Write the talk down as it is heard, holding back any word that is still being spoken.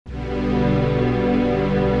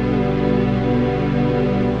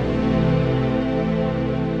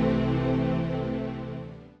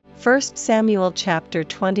1 Samuel chapter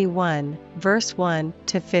 21, verse 1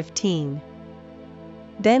 to 15.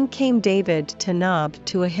 Then came David to Nob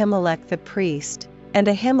to Ahimelech the priest, and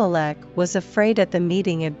Ahimelech was afraid at the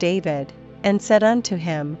meeting of David, and said unto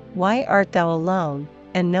him, Why art thou alone,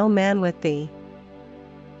 and no man with thee?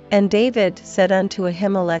 And David said unto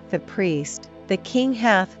Ahimelech the priest, The king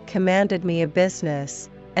hath commanded me a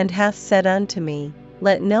business, and hath said unto me,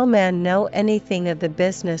 Let no man know anything of the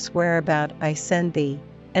business whereabout I send thee,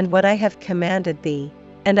 and what I have commanded thee,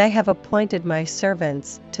 and I have appointed my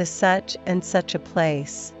servants to such and such a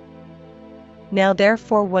place. Now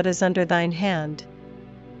therefore what is under thine hand?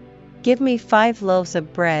 Give me 5 loaves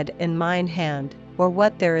of bread in mine hand, or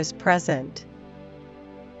what there is present.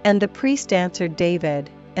 And the priest answered David,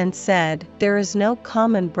 and said, There is no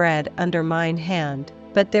common bread under mine hand,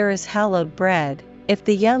 but there is hallowed bread, if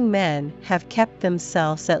the young men have kept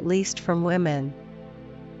themselves at least from women.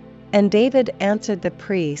 And David answered the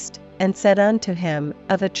priest, and said unto him,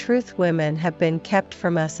 Of a truth women have been kept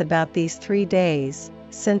from us about these 3 days,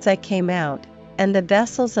 since I came out, and the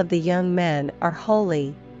vessels of the young men are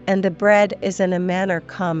holy, and the bread is in a manner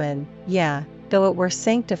common, yea, though it were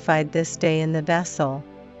sanctified this day in the vessel.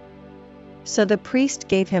 So the priest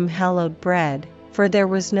gave him hallowed bread, for there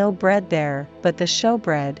was no bread there, but the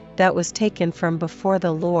showbread that was taken from before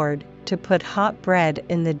the Lord, to put hot bread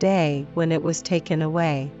in the day when it was taken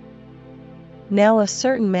away. Now a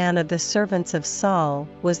certain man of the servants of Saul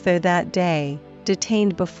was there that day,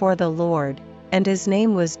 detained before the Lord, and his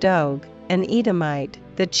name was Doeg, an Edomite,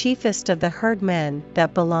 the chiefest of the herdmen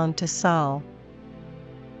that belonged to Saul.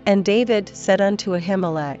 And David said unto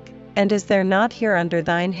Ahimelech, And is there not here under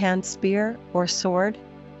thine hand spear or sword?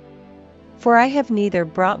 For I have neither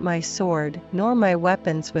brought my sword nor my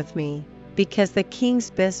weapons with me, because the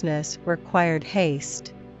king's business required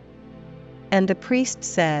haste. And the priest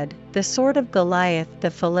said, The sword of Goliath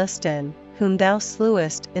the Philistine, whom thou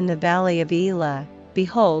slewest in the valley of Elah,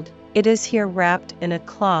 behold, it is here wrapped in a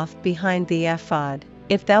cloth behind the ephod.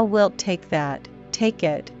 If thou wilt take that, take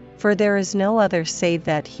it, for there is no other save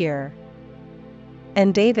that here.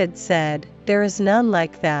 And David said, There is none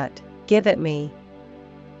like that, give it me.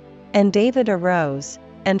 And David arose,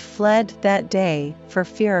 and fled that day for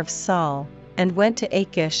fear of Saul, and went to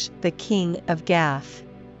Achish the king of Gath.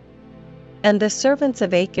 And the servants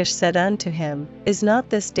of Achish said unto him, Is not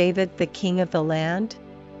this David the king of the land?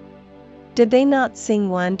 Did they not sing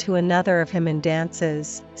one to another of him in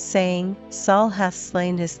dances, saying, Saul hath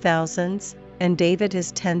slain his thousands, and David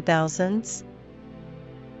his 10,000s?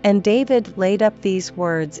 And David laid up these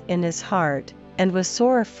words in his heart, and was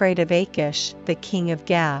sore afraid of Achish the king of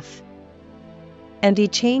Gath. And he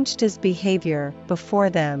changed his behavior before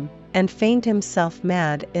them, and feigned himself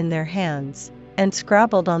mad in their hands, and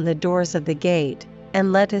scrabbled on the doors of the gate,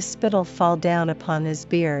 and let his spittle fall down upon his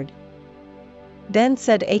beard. Then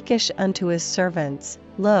said Achish unto his servants,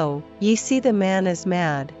 Lo, ye see the man is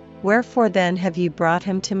mad, wherefore then have ye brought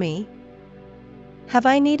him to me? Have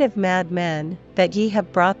I need of mad men, that ye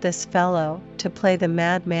have brought this fellow to play the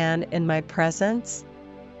madman in my presence?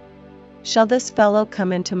 Shall this fellow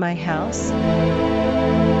come into my house?